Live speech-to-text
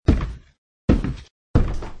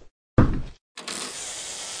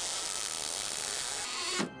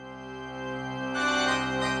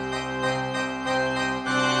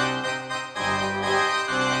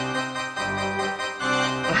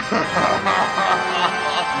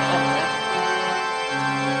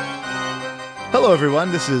Hello,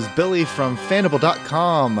 everyone. This is Billy from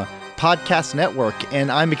Fandible.com Podcast Network,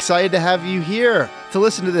 and I'm excited to have you here to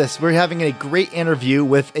listen to this. We're having a great interview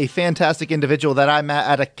with a fantastic individual that I met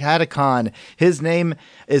at a Catacon. His name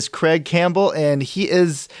is Craig Campbell, and he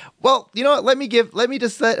is, well, you know what? Let me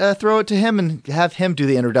just throw it to him and have him do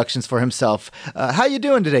the introductions for himself. How you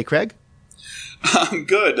doing today, Craig? I'm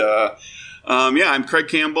good. I'm Craig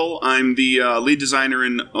Campbell. I'm the lead designer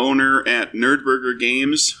and owner at Nerdburger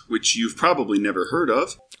Games, which you've probably never heard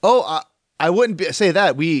of. Oh, I wouldn't say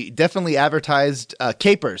that. We definitely advertised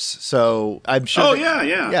Capers, so I'm sure. Oh, yeah.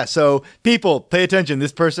 Yeah, so people, pay attention.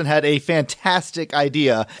 This person had a fantastic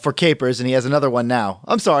idea for Capers, and he has another one now.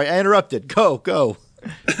 I'm sorry, I interrupted. Go.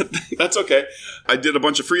 That's okay. I did a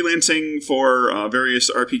bunch of freelancing for various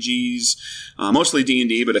RPGs, mostly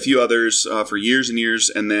D&D, but a few others for years and years.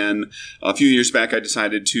 And then a few years back, I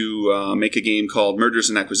decided to make a game called Murders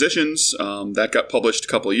and Acquisitions. That got published a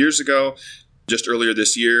couple of years ago. Just earlier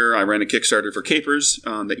this year, I ran a Kickstarter for Capers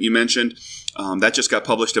that you mentioned. That just got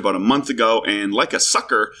published about a month ago, and like a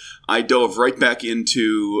sucker, I dove right back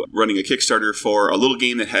into running a Kickstarter for a little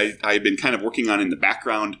game that I had been kind of working on in the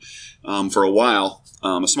background for a while,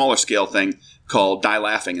 a smaller scale thing called Die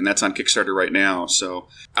Laughing, and that's on Kickstarter right now. So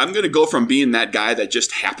I'm going to go from being that guy that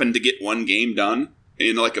just happened to get one game done.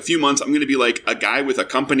 In like a few months, I'm going to be like a guy with a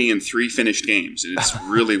company and 3 finished games. It's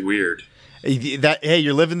really weird. Hey,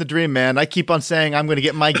 you're living the dream, man. I keep on saying I'm going to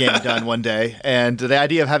get my game done one day, and the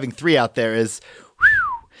idea of having 3 out there is...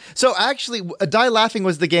 So actually, Die Laughing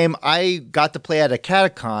was the game I got to play at a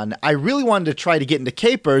Catacon. I really wanted to try to get into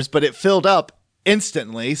Capers, but it filled up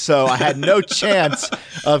instantly, so I had no chance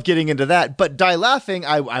of getting into that. But Die Laughing,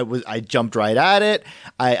 I jumped right at it.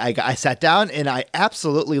 I sat down and I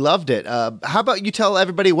absolutely loved it. How about you tell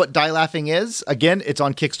everybody what Die Laughing is? Again, it's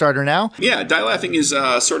on Kickstarter now. Yeah, Die Laughing is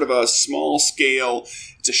sort of a small scale.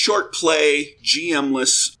 It's a short play,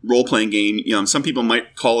 GM-less role-playing game. You know, some people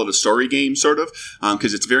might call it a story game, sort of,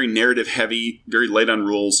 because it's very narrative-heavy, very light on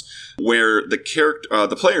rules, where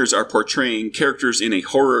the players are portraying characters in a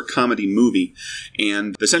horror comedy movie.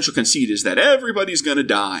 And the central conceit is that everybody's going to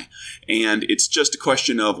die. And it's just a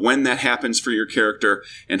question of when that happens for your character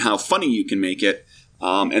and how funny you can make it.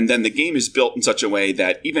 And then the game is built in such a way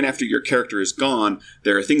that even after your character is gone,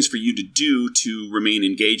 there are things for you to do to remain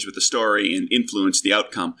engaged with the story and influence the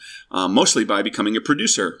outcome, mostly by becoming a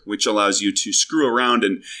producer, which allows you to screw around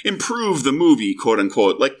and improve the movie, quote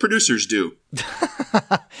unquote, like producers do.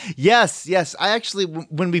 Yes. I actually,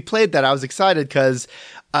 when we played that, I was excited because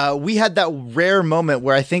we had that rare moment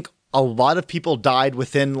where I think a lot of people died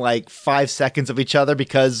within like 5 seconds of each other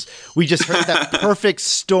because we just heard that perfect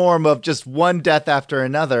storm of just one death after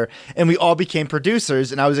another, and we all became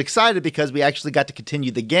producers. And I was excited because we actually got to continue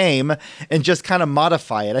the game and just kind of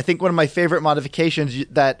modify it. I think one of my favorite modifications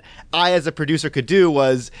that I as a producer could do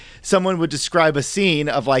was someone would describe a scene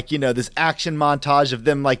of like, you know, this action montage of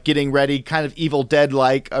them like getting ready, kind of Evil Dead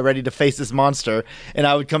like, ready to face this monster. And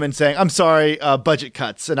I would come in saying, I'm sorry, budget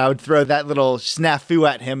cuts. And I would throw that little snafu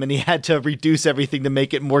at him, and he had to reduce everything to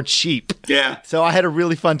make it more cheap. Yeah. So I had a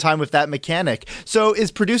really fun time with that mechanic. So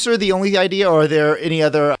is producer the only idea, or are there any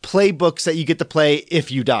other playbooks that you get to play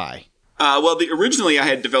if you die? Originally I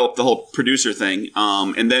had developed the whole producer thing,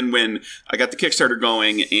 and then when I got the Kickstarter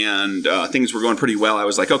going and things were going pretty well, I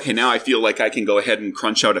was like, okay, now I feel like I can go ahead and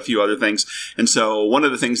crunch out a few other things. And so one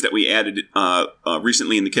of the things that we added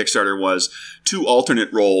recently in the Kickstarter was 2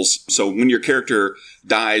 alternate roles. So when your character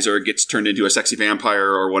dies or gets turned into a sexy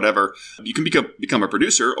vampire or whatever, you can become a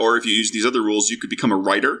producer, or if you use these other rules, you could become a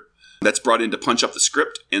writer. That's brought in to punch up the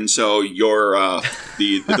script, and so your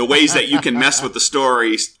the ways that you can mess with the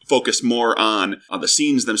story focus more on the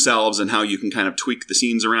scenes themselves and how you can kind of tweak the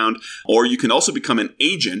scenes around. Or you can also become an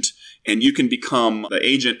agent, and you can become the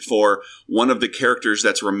agent for one of the characters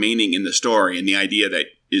that's remaining in the story. And the idea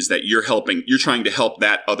is that you're trying to help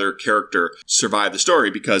that other character survive the story,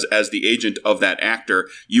 because as the agent of that actor,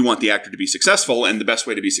 you want the actor to be successful, and the best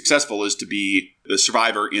way to be successful is to be the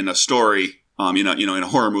survivor in a story. In a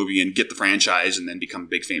horror movie, and get the franchise and then become a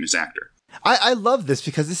big famous actor. I love this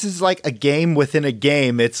because this is like a game within a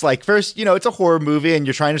game. It's like, first, it's a horror movie and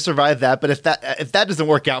you're trying to survive that. But if that doesn't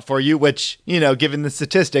work out for you, which, given the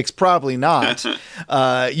statistics, probably not,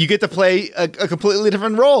 you get to play a completely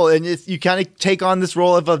different role. And you kind of take on this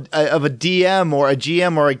role of a DM or a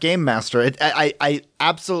GM or a game master. I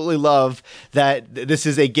absolutely love that this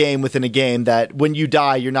is a game within a game, that when you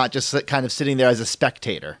die, you're not just kind of sitting there as a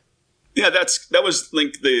spectator. Yeah, that was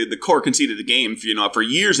like the core conceit of the game. For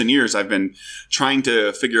years and years, I've been trying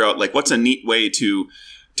to figure out like what's a neat way to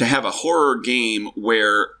have a horror game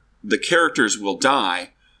where the characters will die,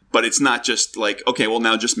 but it's not just like, okay, well,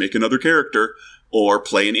 now just make another character or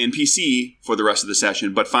play an NPC for the rest of the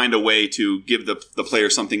session, but find a way to give the player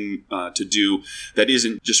something to do that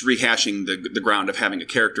isn't just rehashing the ground of having a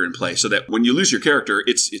character in play, so that when you lose your character,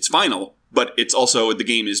 it's final, but it's also, the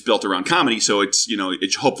game is built around comedy, so it's,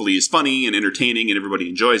 it hopefully is funny and entertaining and everybody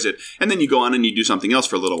enjoys it. And then you go on and you do something else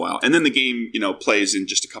for a little while. And then the game, plays in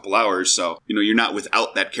just a couple hours, so, you're not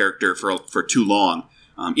without that character for too long.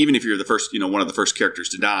 Even if you're the first, one of the first characters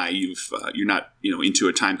to die, you're not, into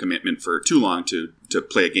a time commitment for too long to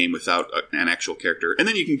play a game without an actual character. And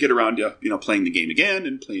then you can get around to, playing the game again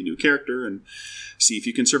and play a new character and see if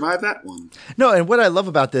you can survive that one. No, and what I love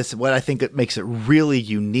about this, what I think it makes it really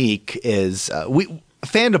unique is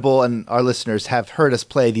Fandible and our listeners have heard us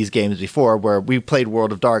play these games before, where we played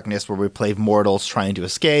World of Darkness, where we played mortals trying to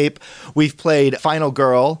escape. We've played Final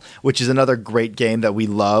Girl, which is another great game that we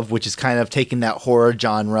love, which is kind of taking that horror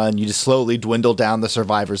genre and you just slowly dwindle down the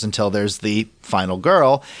survivors until there's the final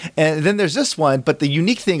girl. And then there's this one, but the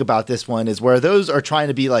unique thing about this one is where those are trying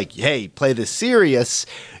to be like, hey, play this serious.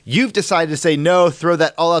 You've decided to say, no, throw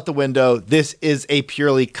that all out the window. This is a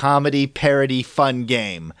purely comedy, parody, fun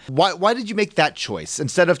game. Why did you make that choice?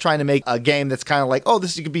 Instead of trying to make a game that's kind of like, oh,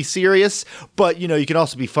 this could be serious, but, you can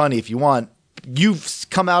also be funny if you want. You've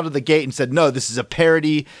come out of the gate and said, no, this is a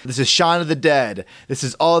parody. This is Shaun of the Dead. This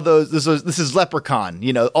is all those, this is Leprechaun,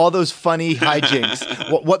 all those funny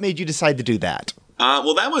hijinks. What made you decide to do that?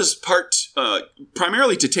 Well, that was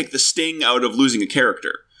primarily to take the sting out of losing a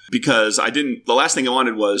character. Because the last thing I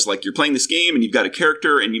wanted was, like, you're playing this game and you've got a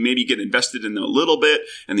character and you maybe get invested in them a little bit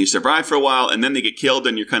and you survive for a while and then they get killed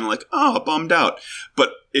and you're kind of like, oh, bummed out.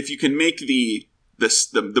 But if you can make the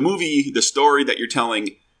movie, the story that you're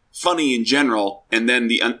telling funny in general, and then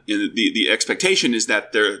the expectation is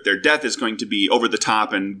that their death is going to be over the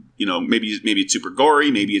top and, maybe it's super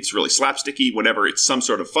gory, maybe it's really slapsticky, whatever, it's some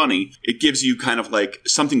sort of funny. It gives you kind of like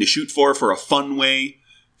something to shoot for a fun way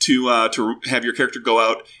to have your character go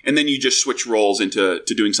out, and then you just switch roles into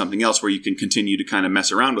doing something else where you can continue to kind of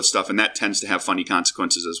mess around with stuff, and that tends to have funny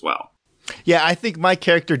consequences as well. Yeah, I think my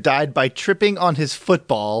character died by tripping on his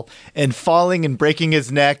football and falling and breaking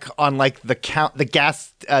his neck on like the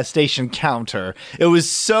gas station counter. It was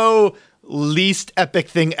so least epic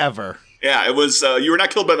thing ever. Yeah, it was. You were not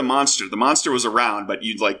killed by the monster. The monster was around, but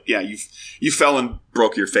you fell and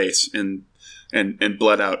broke your face and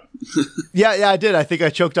bled out. Yeah, I did. I think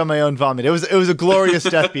I choked on my own vomit. It was a glorious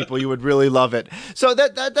death, people. You would really love it. So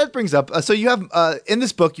that brings up. So you have in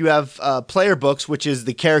this book you have player books, which is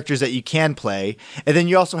the characters that you can play, and then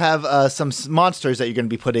you also have some monsters that you're going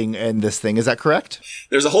to be putting in this thing. Is that correct?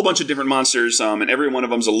 There's a whole bunch of different monsters, and every one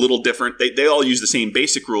of them is a little different. They all use the same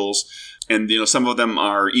basic rules. And, some of them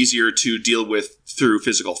are easier to deal with through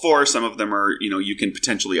physical force. Some of them are, you can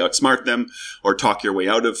potentially outsmart them or talk your way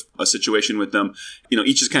out of a situation with them.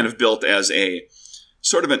 Each is kind of built as a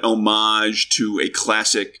sort of an homage to a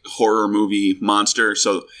classic horror movie monster.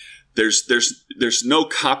 So there's no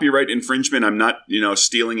copyright infringement. I'm not,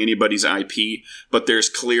 stealing anybody's IP, but there's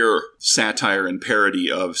clear satire and parody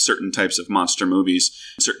of certain types of monster movies,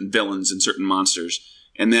 certain villains and certain monsters.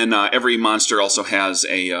 And then every monster also has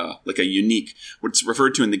a unique, what's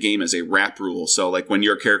referred to in the game as a wrap rule. So like when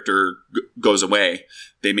your character goes away,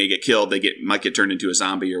 they may get killed, might get turned into a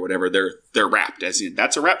zombie or whatever. They're wrapped, as in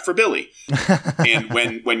that's a wrap for Billy. And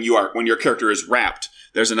when your character is wrapped,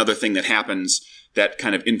 there's another thing that happens that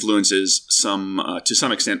kind of influences to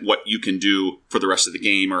some extent what you can do for the rest of the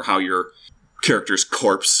game, or how your character's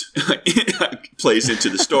corpse plays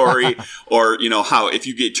into the story, or how if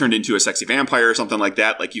you get turned into a sexy vampire or something like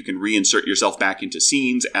that, like you can reinsert yourself back into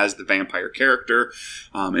scenes as the vampire character,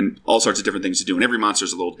 and all sorts of different things to do. And every monster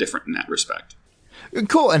is a little different in that respect.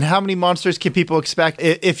 Cool. And how many monsters can people expect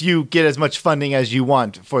if you get as much funding as you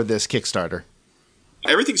want for this Kickstarter?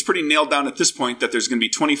 Everything's pretty nailed down at this point that there's going to be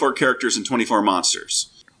 24 characters and 24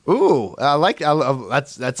 monsters. Ooh,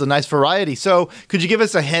 that's a nice variety. So could you give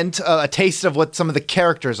us a hint, a taste of what some of the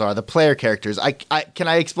characters are, the player characters? Can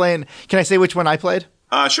I say which one I played?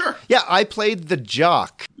 Sure. Yeah, I played the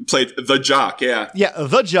Jock. Played the Jock, yeah. Yeah,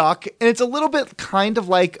 the Jock. And it's a little bit kind of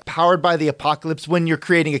like Powered by the Apocalypse when you're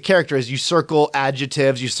creating a character, as you circle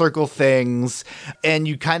adjectives, you circle things, and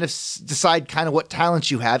you kind of decide kind of what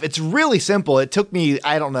talents you have. It's really simple. It took me,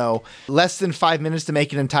 I don't know, less than 5 minutes to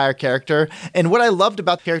make an entire character. And what I loved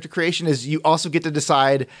about character creation is you also get to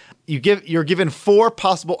decide, you're given 4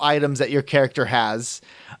 possible items that your character has,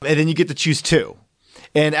 and then you get to choose 2.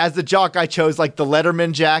 And as the jock, I chose like the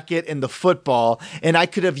Letterman jacket and the football. And I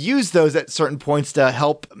could have used those at certain points to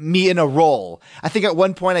help me in a role. I think at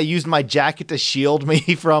one point I used my jacket to shield me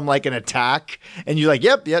from like an attack. And you're like,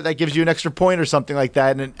 yep, yeah, that gives you an extra point or something like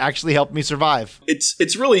that. And it actually helped me survive.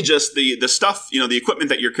 It's really just the stuff, the equipment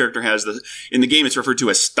that your character has. In the game, it's referred to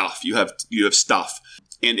as stuff. You have stuff.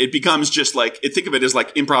 And it becomes just like, think of it as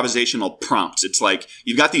like improvisational prompts. It's like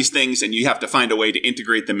you've got these things and you have to find a way to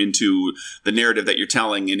integrate them into the narrative that you're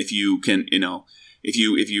telling. And if you can, if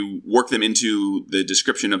you work them into the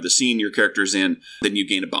description of the scene your character's in, then you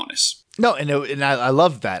gain a bonus. No, and I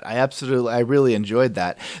love that. I really enjoyed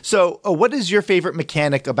that. So what is your favorite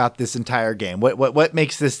mechanic about this entire game? What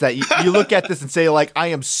makes this that you look at this and say like, I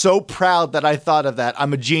am so proud that I thought of that.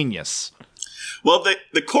 I'm a genius. Well,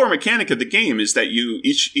 the core mechanic of the game is that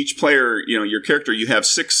each player, your character, you have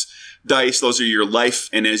 6 dice. Those are your life,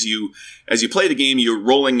 and as you play the game, you're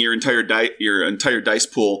rolling your entire dice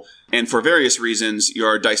pool, and for various reasons,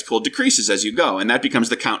 your dice pool decreases as you go, and that becomes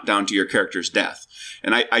the countdown to your character's death.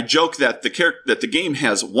 And I joke that the game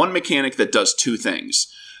has one mechanic that does 2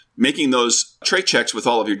 things. Making those trait checks with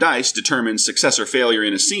all of your dice determines success or failure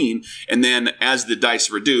in a scene, and then as the dice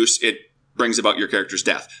reduce, it brings about your character's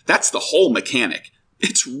death. That's the whole mechanic.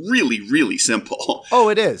 It's really, really simple. Oh,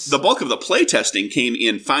 it is. The bulk of the playtesting came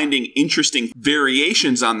in finding interesting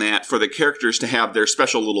variations on that for the characters to have their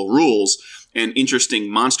special little rules and interesting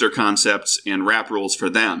monster concepts and wrap rules for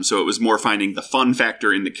them. So it was more finding the fun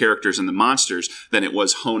factor in the characters and the monsters than it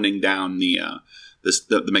was honing down the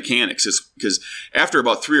mechanics. Because after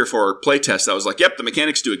about 3 or 4 playtests, I was like, yep, the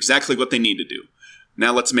mechanics do exactly what they need to do.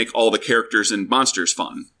 Now let's make all the characters and monsters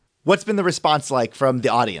fun. What's been the response like from the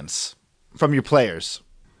audience, from your players?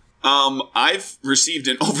 I've received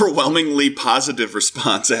an overwhelmingly positive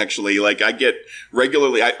response, actually. Like, I get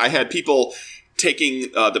regularly, I had people taking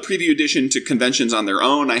the preview edition to conventions on their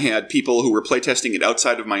own. I had people who were playtesting it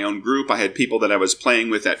outside of my own group. I had people that I was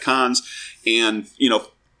playing with at cons. And,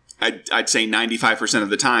 I'd say 95%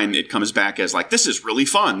 of the time it comes back as like, this is really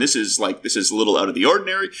fun. This is a little out of the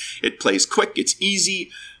ordinary. It plays quick. It's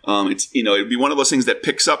easy. It'd be one of those things that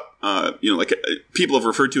picks up, people have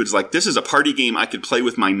referred to it as like, this is a party game I could play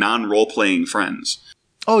with my non-role-playing friends.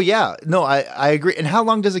 Oh, yeah. No, I agree. And how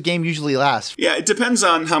long does a game usually last? Yeah, it depends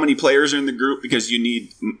on how many players are in the group because you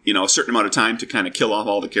need, a certain amount of time to kind of kill off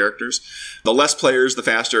all the characters. The less players, the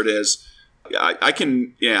faster it is.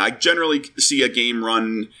 I generally see a game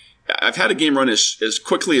run. I've had a game run as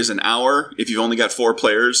quickly as an hour if you've only got 4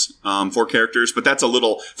 players, 4 characters, but that's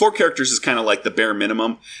 4 characters is kind of like the bare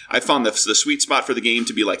minimum. I found the sweet spot for the game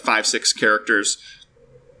to be like 5-6 characters.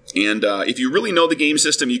 And if you really know the game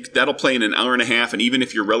system, that'll play in an hour and a half. And even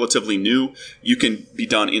if you're relatively new, you can be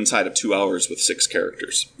done inside of 2 hours with 6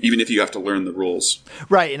 characters, even if you have to learn the rules.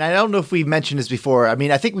 Right. And I don't know if we've mentioned this before. I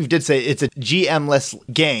mean, I think we did say it's a GM-less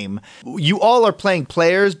game. You all are playing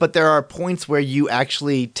players, but there are points where you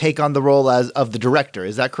actually take on the role of the director.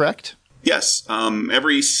 Is that correct? Yes.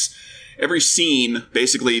 Every scene,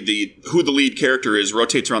 basically, who the lead character is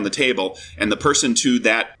rotates around the table, and the person to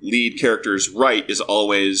that lead character's right is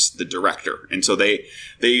always the director. And so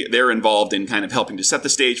they're involved in kind of helping to set the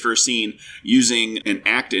stage for a scene using an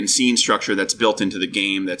act and scene structure that's built into the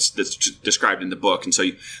game that's described in the book. And so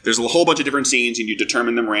there's a whole bunch of different scenes, and you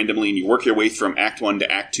determine them randomly, and you work your way from Act 1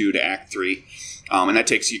 to Act 2 to Act 3. And that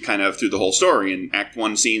takes you kind of through the whole story. And Act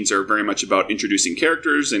 1 scenes are very much about introducing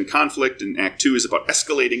characters and conflict. And Act 2 is about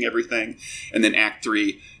escalating everything. And then Act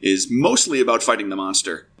 3 is mostly about fighting the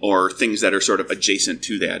monster or things that are sort of adjacent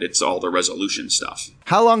to that. It's all the resolution stuff.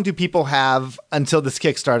 How long do people have until this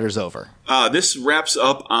Kickstarter's over? This wraps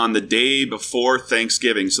up on the day before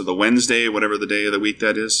Thanksgiving. So the Wednesday, whatever the day of the week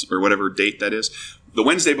that is, or whatever date that is. The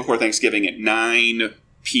Wednesday before Thanksgiving at 9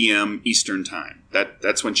 p.m. Eastern time.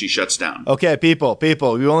 That's when she shuts down. Okay, people,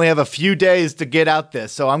 we only have a few days to get out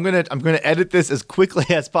this, so I'm gonna edit this as quickly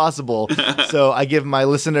as possible, so I give my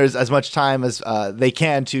listeners as much time as they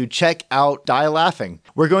can to check out Die Laughing.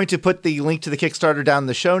 We're going to put the link to the Kickstarter down in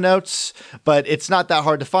the show notes, but it's not that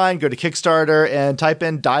hard to find. Go to Kickstarter and type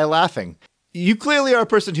in Die Laughing. You clearly are a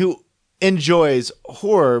person who enjoys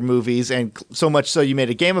horror movies, and so much so you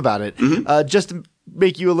made a game about it. Mm-hmm. Just to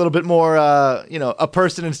make you a little bit more, a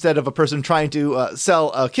person instead of a person trying to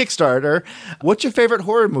sell a Kickstarter. What's your favorite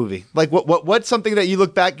horror movie? Like, what's something that you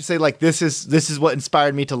look back and say, like, this is what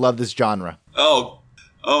inspired me to love this genre? Oh,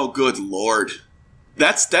 good Lord.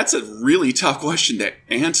 That's a really tough question to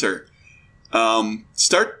answer.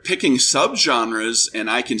 Start picking subgenres,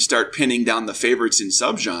 and I can start pinning down the favorites in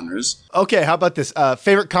subgenres. Okay, how about this?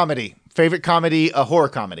 Favorite comedy, a horror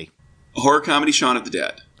comedy. A horror comedy, Shaun of the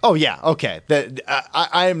Dead. Oh, yeah. Okay.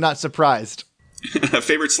 I am not surprised.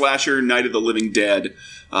 Favorite slasher, Night of the Living Dead.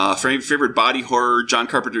 Favorite body horror, John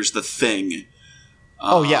Carpenter's The Thing.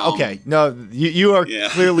 Oh yeah, okay. No, you are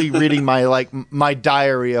clearly reading my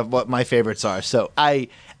diary of what my favorites are. So I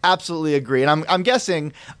absolutely agree, and I'm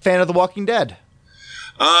guessing fan of The Walking Dead.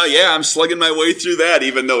 Yeah, I'm slugging my way through that,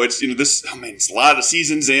 even though it's it's a lot of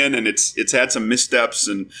seasons in, and it's had some missteps,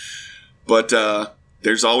 but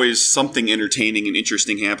there's always something entertaining and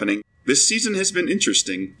interesting happening. This season has been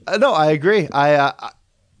interesting. No, I agree. I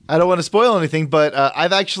don't want to spoil anything, but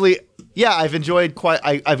I've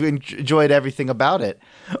enjoyed everything about it.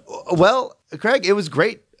 Well, Craig, it was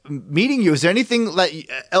great meeting you. Is there anything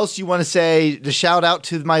else you want to say to shout out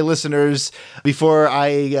to my listeners before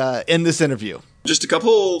I end this interview? Just a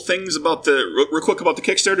couple things real quick about the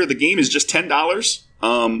Kickstarter. The game is just $10.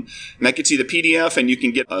 And that gets you the PDF, and you can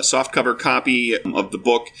get a softcover copy of the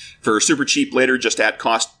book for super cheap later, just at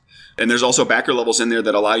cost. And there's also backer levels in there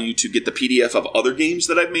that allow you to get the PDF of other games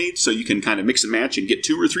that I've made, so you can kind of mix and match and get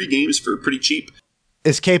 2 or 3 games for pretty cheap.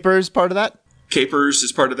 Is Capers part of that? Capers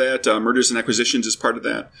is part of that. Murders and Acquisitions is part of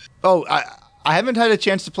that. Oh, I haven't had a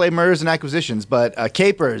chance to play Murders and Acquisitions, but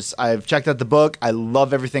Capers, I've checked out the book. I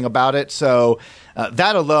love everything about it. So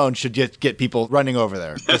that alone should get people running over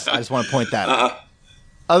there. I just want to point that out.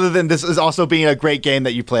 Other than this is also being a great game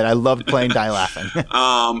that you played. I loved playing Die Laughing.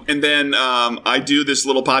 And then I do this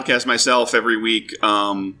little podcast myself every week.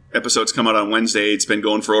 Episodes come out on Wednesday. It's been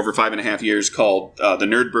going for over 5.5 years, called the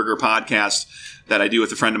Nerdburger Podcast, that I do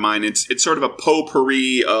with a friend of mine. It's sort of a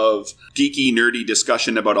potpourri of geeky, nerdy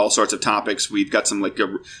discussion about all sorts of topics. We've got some a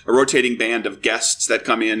rotating band of guests that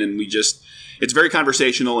come in, and it's very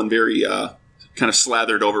conversational and very kind of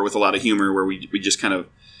slathered over with a lot of humor, where we just kind of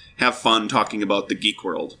have fun talking about the geek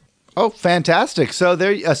world. Oh, fantastic! So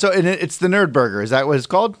it's the Nerdburger. Is that what it's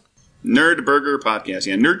called? Nerdburger Podcast.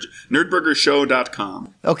 Yeah,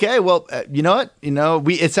 nerdburgershow.com. Okay, well, you know what?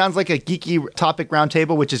 It sounds like a geeky topic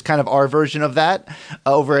roundtable, which is kind of our version of that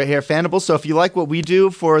over here at Fandible. So if you like what we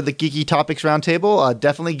do for the Geeky Topics Roundtable,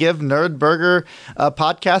 definitely give Nerdburger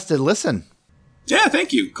Podcast a listen. Yeah,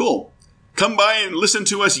 thank you. Cool. Come by and listen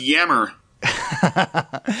to us yammer.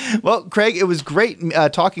 Well, Craig, it was great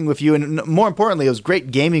talking with you, and more importantly, it was great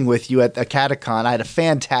gaming with you at the Catacon. I had a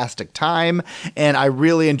fantastic time, and I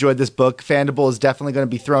really enjoyed this book. Fandible is definitely going to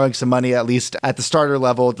be throwing some money, at least at the starter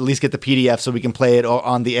level, at least get the PDF so we can play it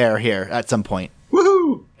on the air here at some point.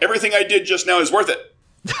 Woohoo! Everything I did just now is worth it.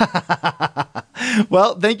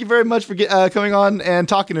 Well, thank you very much for coming on and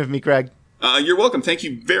talking with me, Craig. You're welcome. Thank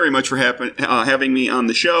you very much for having me on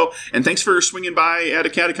the show. And thanks for swinging by at a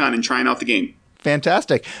Catacon and trying out the game.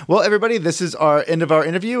 Fantastic. Well, everybody, this is our end of our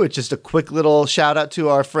interview. It's just a quick little shout out to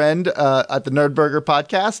our friend at the Nerdburger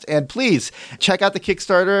Podcast. And please check out the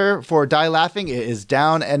Kickstarter for Die Laughing. It is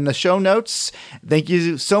down in the show notes. Thank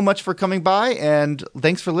you so much for coming by, and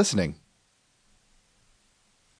thanks for listening.